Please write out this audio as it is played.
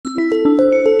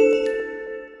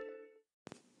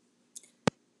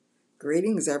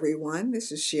Greetings, everyone.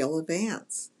 This is Sheila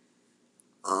Vance,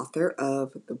 author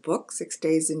of the book 6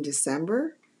 Days in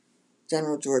December,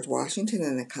 General George Washington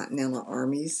and the Continental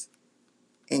Army's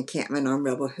Encampment on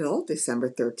Rebel Hill, December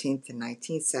 13th to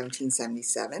 19th,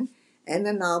 1777, and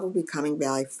the novel Becoming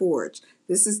Valley Forge.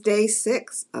 This is day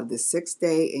 6 of the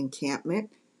 6-day encampment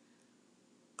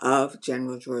of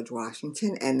General George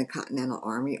Washington and the Continental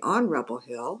Army on Rebel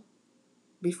Hill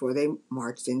before they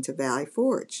marched into Valley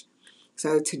Forge.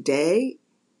 So today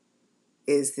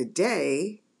is the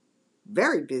day,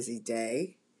 very busy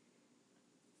day,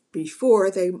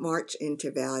 before they march into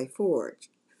Valley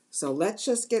Forge. So let's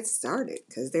just get started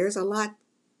because there's a lot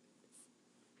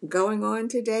going on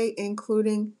today,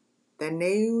 including the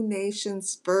new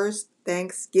nation's first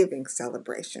Thanksgiving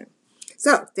celebration.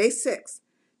 So, day 6,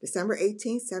 December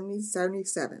 18th,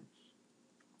 1777.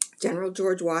 General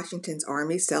George Washington's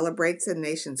army celebrates the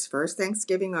nation's first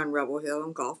Thanksgiving on Rebel Hill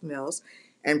and Gulf Mills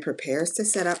and prepares to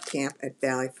set up camp at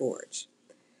Valley Forge.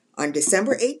 On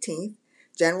December 18th,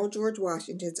 General George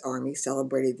Washington's army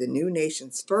celebrated the new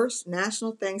nation's first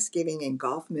national Thanksgiving in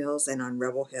Gulf Mills and on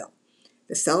Rebel Hill.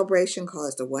 The celebration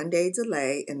caused a one-day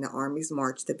delay in the Army's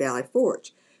march to Valley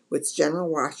Forge, which General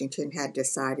Washington had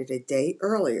decided a day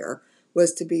earlier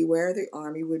was to be where the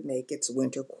Army would make its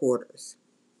winter quarters.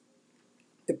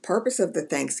 The purpose of the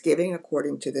Thanksgiving,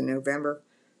 according to the November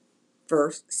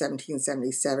 1st,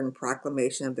 1777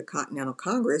 proclamation of the Continental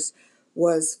Congress,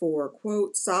 was for,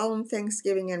 quote, solemn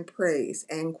thanksgiving and praise,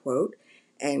 end quote,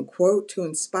 and, quote, to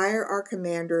inspire our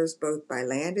commanders both by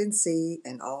land and sea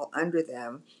and all under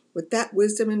them with that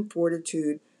wisdom and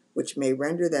fortitude which may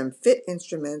render them fit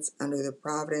instruments under the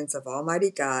providence of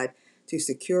Almighty God to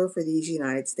secure for these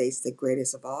United States the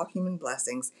greatest of all human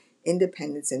blessings,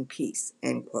 independence and peace,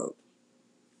 end quote.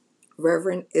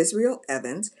 Reverend Israel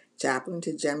Evans, chaplain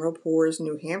to General Poor's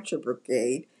New Hampshire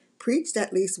Brigade, preached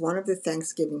at least one of the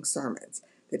Thanksgiving sermons.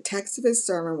 The text of his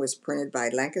sermon was printed by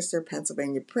Lancaster,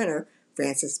 Pennsylvania printer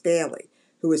Francis Bailey,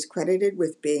 who is credited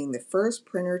with being the first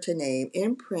printer to name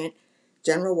in print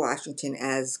General Washington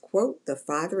as, quote, the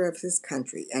father of his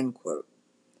country, end quote.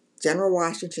 General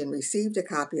Washington received a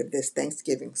copy of this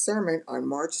Thanksgiving sermon on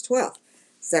March 12,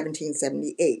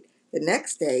 1778. The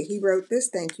next day, he wrote this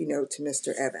thank you note to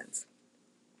Mr. Evans.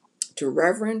 To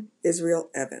Reverend Israel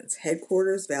Evans,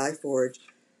 Headquarters, Valley Forge,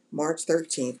 March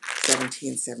 13,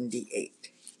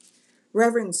 1778.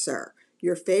 Reverend Sir,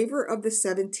 your favor of the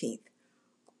 17th,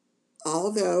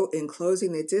 although in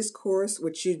closing the discourse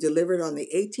which you delivered on the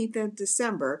 18th of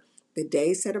December, the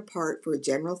day set apart for a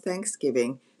general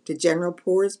Thanksgiving to General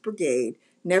Poor's Brigade,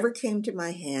 never came to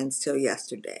my hands till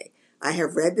yesterday. I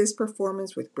have read this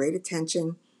performance with great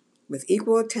attention, with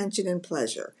equal attention and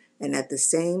pleasure, and at the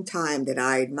same time that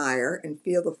I admire and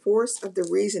feel the force of the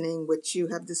reasoning which you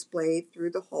have displayed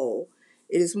through the whole,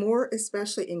 it is more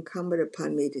especially incumbent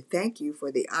upon me to thank you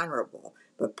for the honorable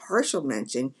but partial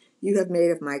mention you have made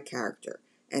of my character,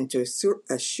 and to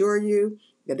assure you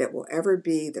that it will ever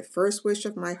be the first wish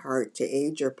of my heart to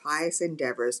aid your pious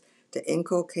endeavors to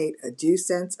inculcate a due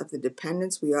sense of the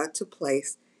dependence we ought to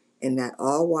place in that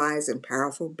all-wise and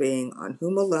powerful being on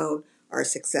whom alone our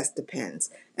success depends,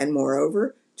 and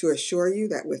moreover, to assure you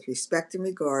that with respect and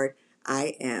regard,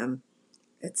 I am,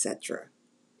 etc.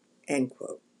 End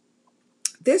quote.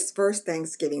 This first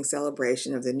Thanksgiving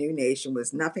celebration of the new nation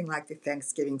was nothing like the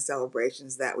Thanksgiving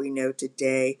celebrations that we know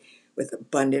today with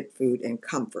abundant food and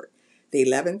comfort. The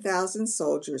 11,000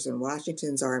 soldiers in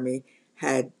Washington's army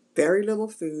had very little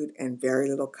food and very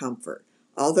little comfort,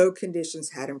 although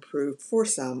conditions had improved for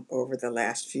some over the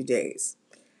last few days.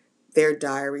 Their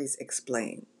diaries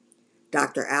explain.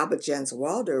 Dr. Albert Jens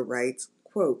Waldo writes,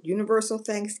 quote, Universal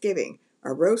Thanksgiving,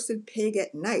 a roasted pig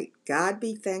at night. God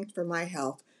be thanked for my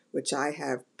health, which I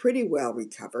have pretty well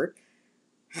recovered.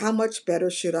 How much better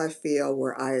should I feel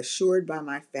were I assured by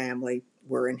my family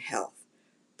were in health?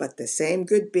 But the same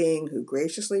good being who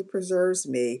graciously preserves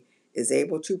me is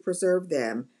able to preserve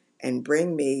them and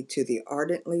bring me to the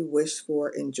ardently wished-for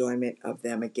enjoyment of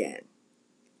them again.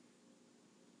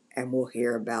 And we'll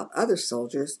hear about other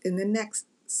soldiers in the next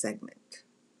segment.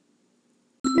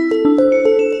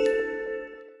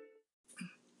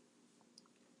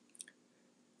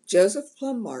 Joseph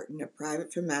Plum Martin, a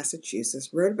private from Massachusetts,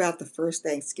 wrote about the first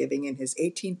Thanksgiving in his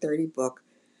 1830 book,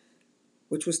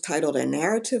 which was titled A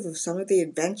Narrative of Some of the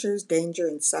Adventures, Danger,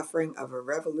 and Suffering of a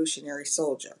Revolutionary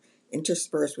Soldier,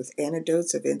 interspersed with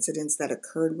anecdotes of incidents that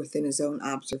occurred within his own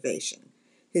observation.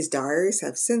 His diaries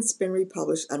have since been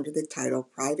republished under the title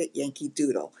Private Yankee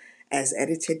Doodle, as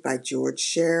edited by George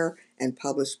Scher and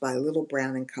published by Little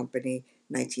Brown and Company,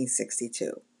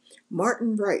 1962.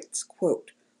 Martin writes,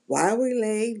 quote, While we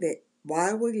lay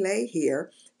While we lay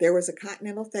here, there was a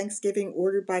continental Thanksgiving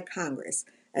ordered by Congress,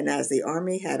 and as the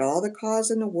Army had all the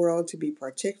cause in the world to be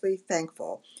particularly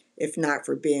thankful, if not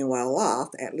for being well off,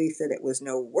 at least that it was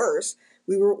no worse,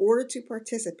 we were ordered to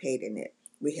participate in it.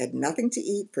 We had nothing to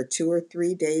eat for 2 or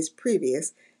 3 days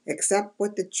previous, except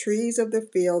what the trees of the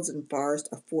fields and forest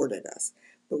afforded us.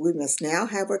 But we must now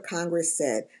have what Congress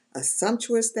said, a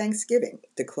sumptuous Thanksgiving,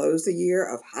 to close the year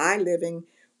of high living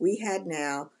we had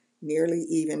now nearly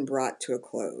even brought to a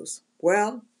close.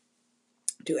 Well,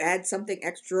 to add something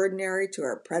extraordinary to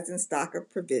our present stock of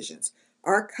provisions,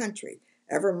 our country,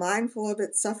 ever mindful of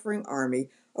its suffering army,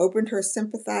 opened her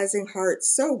sympathizing heart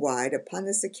so wide upon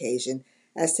this occasion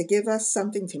as to give us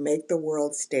something to make the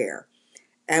world stare.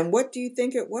 And what do you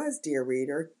think it was, dear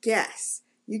reader? Guess.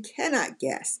 You cannot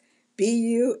guess. Be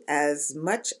you as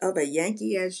much of a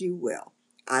Yankee as you will.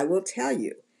 I will tell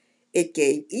you. It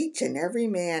gave each and every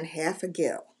man half a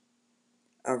gill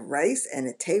of rice and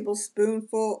a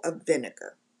tablespoonful of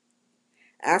vinegar.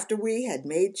 After we had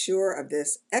made sure of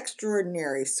this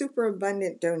extraordinary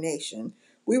superabundant donation,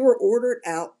 we were ordered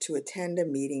out to attend a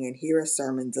meeting and hear a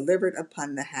sermon delivered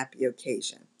upon the happy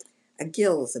occasion. A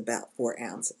gill is about 4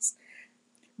 ounces.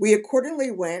 We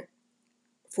accordingly went,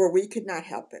 for we could not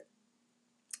help it.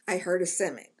 I heard a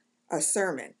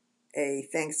sermon, a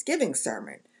Thanksgiving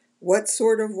sermon. What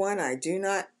sort of one I do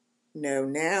not know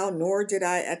now, nor did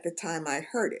I at the time I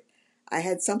heard it. I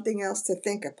had something else to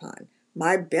think upon.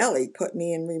 My belly put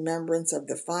me in remembrance of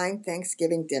the fine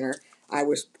Thanksgiving dinner I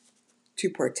was to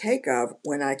partake of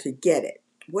when I could get it.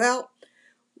 Well,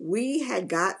 we had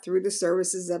got through the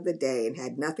services of the day and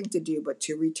had nothing to do but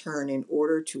to return in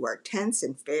order to our tents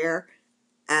and fare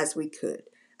as we could.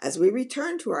 As we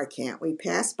returned to our camp, we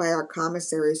passed by our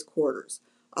commissary's quarters.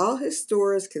 All his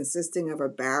stores, consisting of a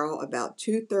barrel about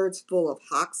 2/3 full of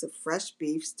hocks of fresh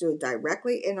beef, stood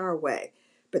directly in our way,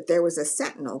 but there was a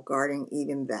sentinel guarding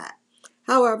even that.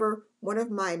 However, one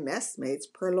of my messmates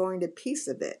purloined a piece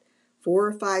of it, 4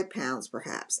 or 5 pounds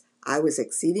perhaps. I was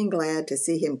exceeding glad to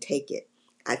see him take it.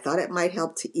 I thought it might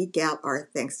help to eke out our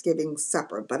Thanksgiving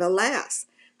supper, but alas,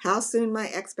 how soon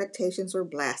my expectations were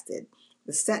blasted.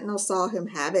 The sentinel saw him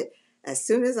have it as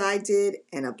soon as I did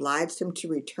and obliged him to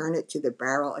return it to the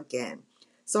barrel again.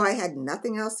 So I had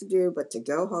nothing else to do but to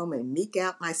go home and meek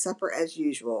out my supper as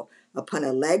usual upon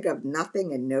a leg of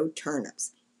nothing and no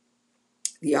turnips.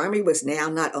 The army was now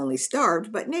not only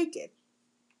starved but naked.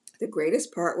 The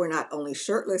greatest part were not only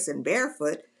shirtless and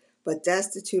barefoot, but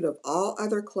destitute of all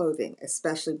other clothing,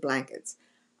 especially blankets.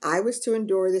 I was to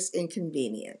endure this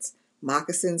inconvenience,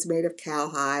 moccasins made of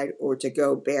cowhide, or to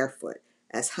go barefoot,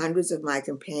 as hundreds of my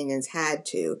companions had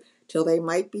to, till they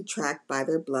might be tracked by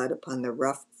their blood upon the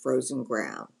rough, frozen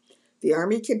ground. The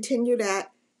army continued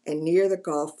at and near the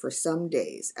Gulf for some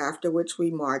days, after which we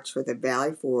marched for the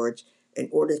Valley Forge in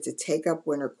order to take up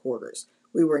winter quarters.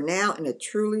 We were now in a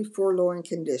truly forlorn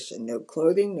condition, no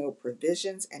clothing, no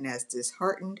provisions, and as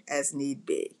disheartened as need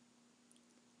be.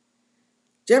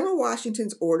 General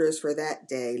Washington's orders for that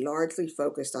day largely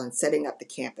focused on setting up the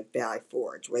camp at Valley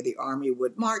Forge, where the army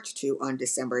would march to on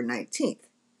December 19th.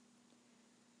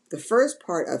 The first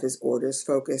part of his orders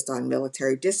focused on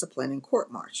military discipline and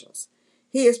court-martials.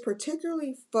 He is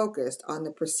particularly focused on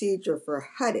the procedure for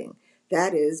hutting,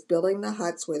 that is, building the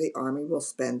huts where the army will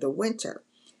spend the winter.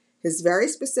 His very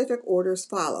specific orders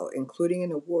follow, including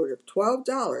an award of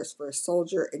 $12 for a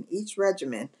soldier in each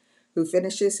regiment who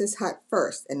finishes his hut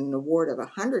first, and an award of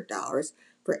 $100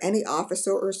 for any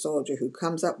officer or soldier who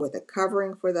comes up with a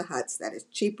covering for the huts that is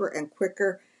cheaper and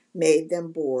quicker made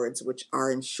than boards, which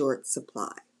are in short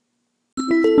supply.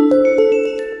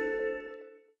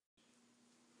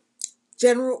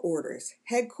 General Orders.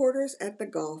 Headquarters at the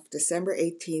Gulf, December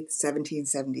 18,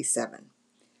 1777.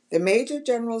 The major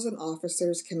generals and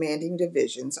officers commanding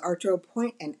divisions are to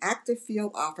appoint an active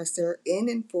field officer in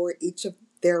and for each of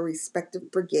their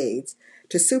respective brigades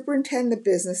to superintend the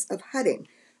business of hutting,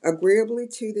 agreeably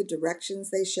to the directions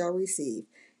they shall receive.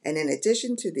 And in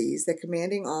addition to these, the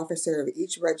commanding officer of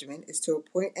each regiment is to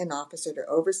appoint an officer to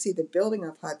oversee the building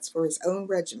of huts for his own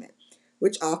regiment,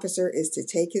 which officer is to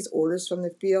take his orders from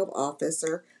the field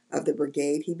officer of the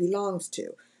brigade he belongs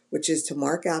to, which is to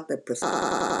mark out the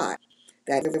precise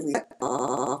that every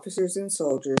officers and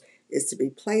soldiers is to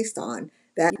be placed on,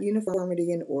 that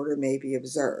uniformity and order may be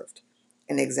observed.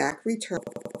 An exact return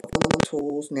of the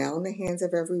tools now in the hands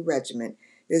of every regiment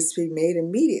is to be made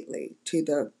immediately to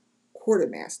the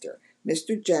quartermaster,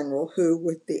 Mr. General, who,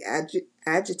 with the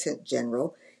adjutant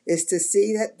general, is to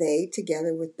see that they,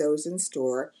 together with those in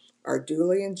store, are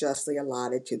duly and justly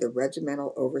allotted to the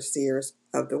regimental overseers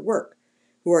of the work,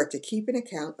 who are to keep an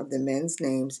account of the men's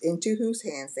names into whose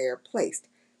hands they are placed.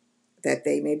 that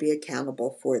they may be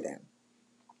accountable for them.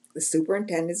 The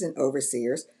superintendents and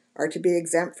overseers are to be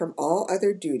exempt from all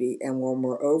other duty and will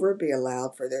moreover be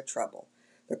allowed for their trouble.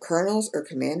 The colonels or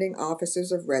commanding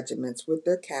officers of regiments with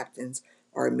their captains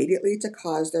are immediately to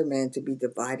cause their men to be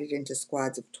divided into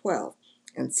squads of 12,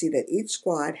 and see that each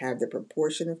squad have the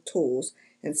proportion of tools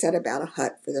and set about a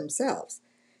hut for themselves.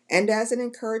 And as an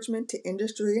encouragement to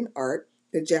industry and art,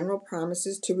 the general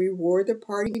promises to reward the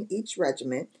party in each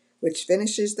regiment which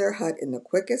finishes their hut in the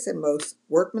quickest and most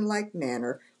workmanlike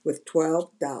manner with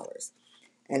 $12.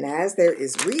 And as there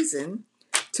is reason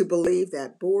to believe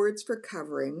that boards for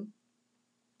covering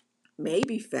may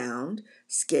be found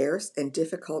scarce and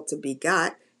difficult to be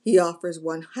got, he offers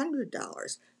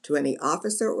 $100 to any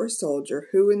officer or soldier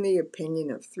who, in the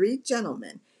opinion of 3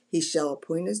 gentlemen he shall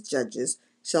appoint as judges,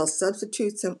 shall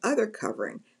substitute some other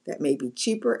covering that may be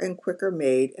cheaper and quicker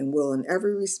made and will in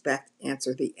every respect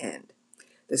answer the end.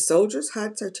 The soldiers'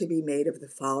 huts are to be made of the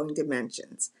following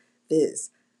dimensions,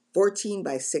 viz. 14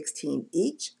 by 16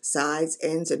 each, sides,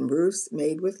 ends, and roofs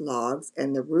made with logs,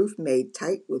 and the roof made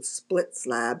tight with split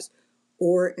slabs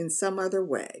or in some other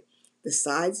way. The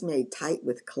sides made tight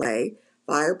with clay,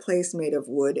 fireplace made of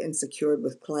wood and secured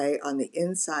with clay on the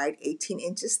inside 18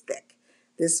 inches thick.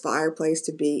 This fireplace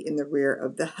to be in the rear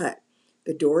of the hut.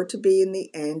 The door to be in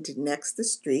the end next the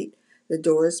street. The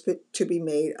door is to be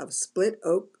made of split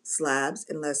oak slabs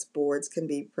unless boards can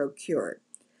be procured.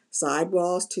 Side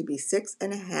walls to be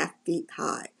 6.5 feet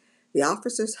high. The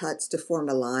officers' huts to form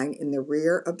a line in the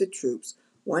rear of the troops,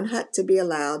 1 hut to be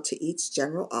allowed to each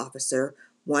general officer,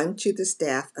 1 to the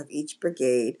staff of each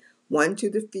brigade, 1 to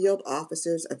the field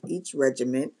officers of each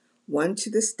regiment, 1 to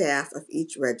the staff of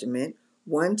each regiment,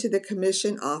 1 to the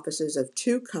commissioned officers of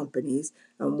 2 companies,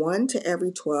 and 1 to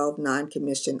every 12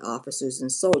 non-commissioned officers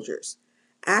and soldiers.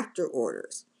 After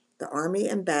orders. The army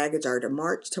and baggage are to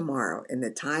march tomorrow in the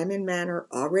time and manner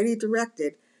already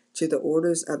directed to the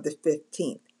orders of the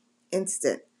 15th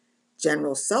instant.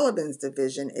 General Sullivan's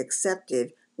division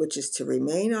excepted, which is to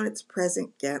remain on its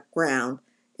present ground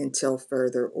until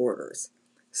further orders.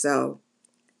 So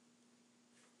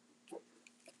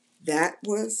that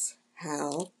was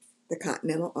how the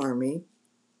Continental Army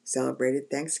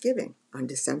celebrated Thanksgiving on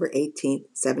December 18th,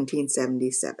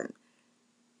 1777.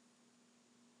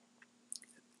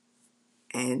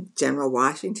 And General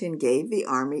Washington gave the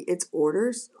army its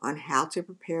orders on how to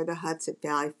prepare the huts at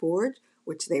Valley Forge,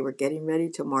 which they were getting ready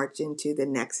to march into the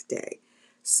next day.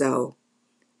 So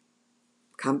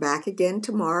come back again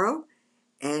tomorrow,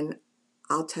 and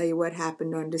I'll tell you what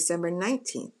happened on December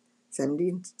 19th,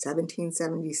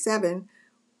 1777,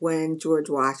 when George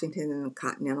Washington and the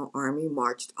Continental Army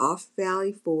marched off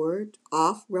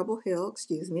Rebel Hill,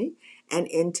 and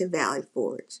into Valley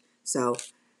Forge. So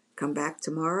come back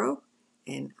tomorrow,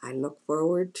 and I look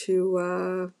forward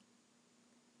to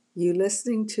you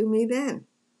listening to me then.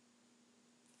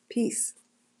 Peace.